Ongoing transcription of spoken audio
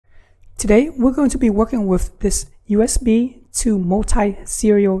Today, we're going to be working with this USB to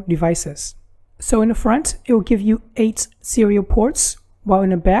multi-serial devices. So in the front, it will give you 8 serial ports, while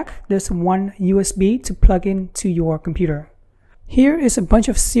in the back, there's one USB to plug into your computer. Here is a bunch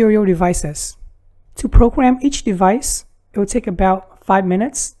of serial devices. To program each device, it will take about 5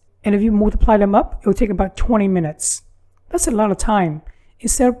 minutes, and if you multiply them up, it will take about 20 minutes. That's a lot of time.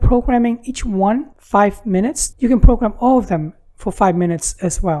 Instead of programming each one 5 minutes, you can program all of them for 5 minutes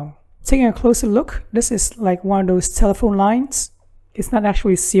as well. Taking a closer look, this is like one of those telephone lines. It's not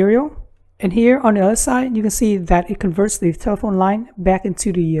actually serial. And here on the other side, you can see that it converts the telephone line back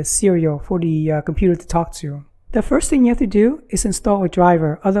into the serial for the computer to talk to. The first thing you have to do is install a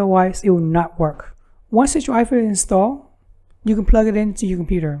driver, otherwise it will not work. Once the driver is installed, you can plug it into your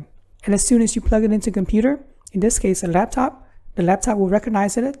computer. And as soon as you plug it into a computer, in this case a laptop, the laptop will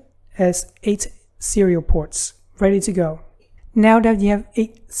recognize it as 8 serial ports ready to go. Now that you have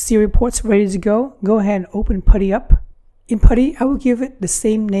 8 serial ports ready to go ahead and open Putty up. In Putty, I will give it the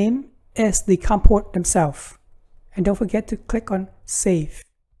same name as the COM port themselves. And don't forget to click on Save.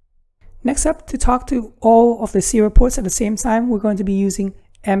 Next up, to talk to all of the serial ports at the same time, we're going to be using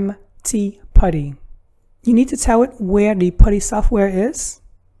MTPutty. You need to tell it where the Putty software is,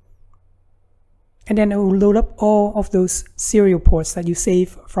 and then it will load up all of those serial ports that you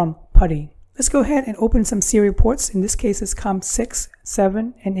save from Putty. Let's go ahead and open some serial ports. In this case, it's COM 6,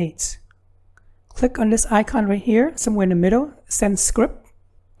 7, and 8. Click on this icon right here, somewhere in the middle, Send Script,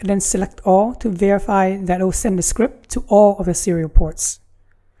 and then select All to verify that it will send the script to all of the serial ports.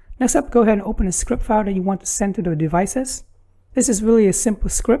 Next up, go ahead and open a script file that you want to send to the devices. This is really a simple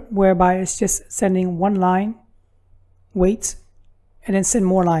script whereby it's just sending one line, wait, and then send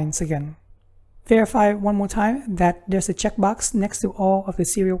more lines again. Verify one more time that there's a checkbox next to all of the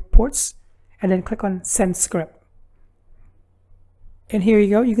serial ports, and then click on Send Script. And here you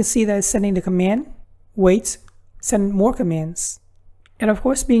go, you can see that it's sending the command, wait, send more commands. And of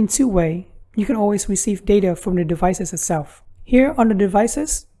course, being two-way, you can always receive data from the devices itself. Here on the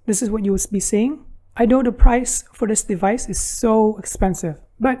devices, this is what you will be seeing. I know the price for this device is so expensive,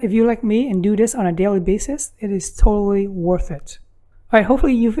 but if you're like me and do this on a daily basis, it is totally worth it. Alright,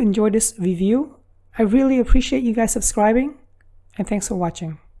 hopefully you've enjoyed this review. I really appreciate you guys subscribing, and thanks for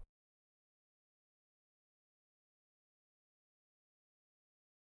watching.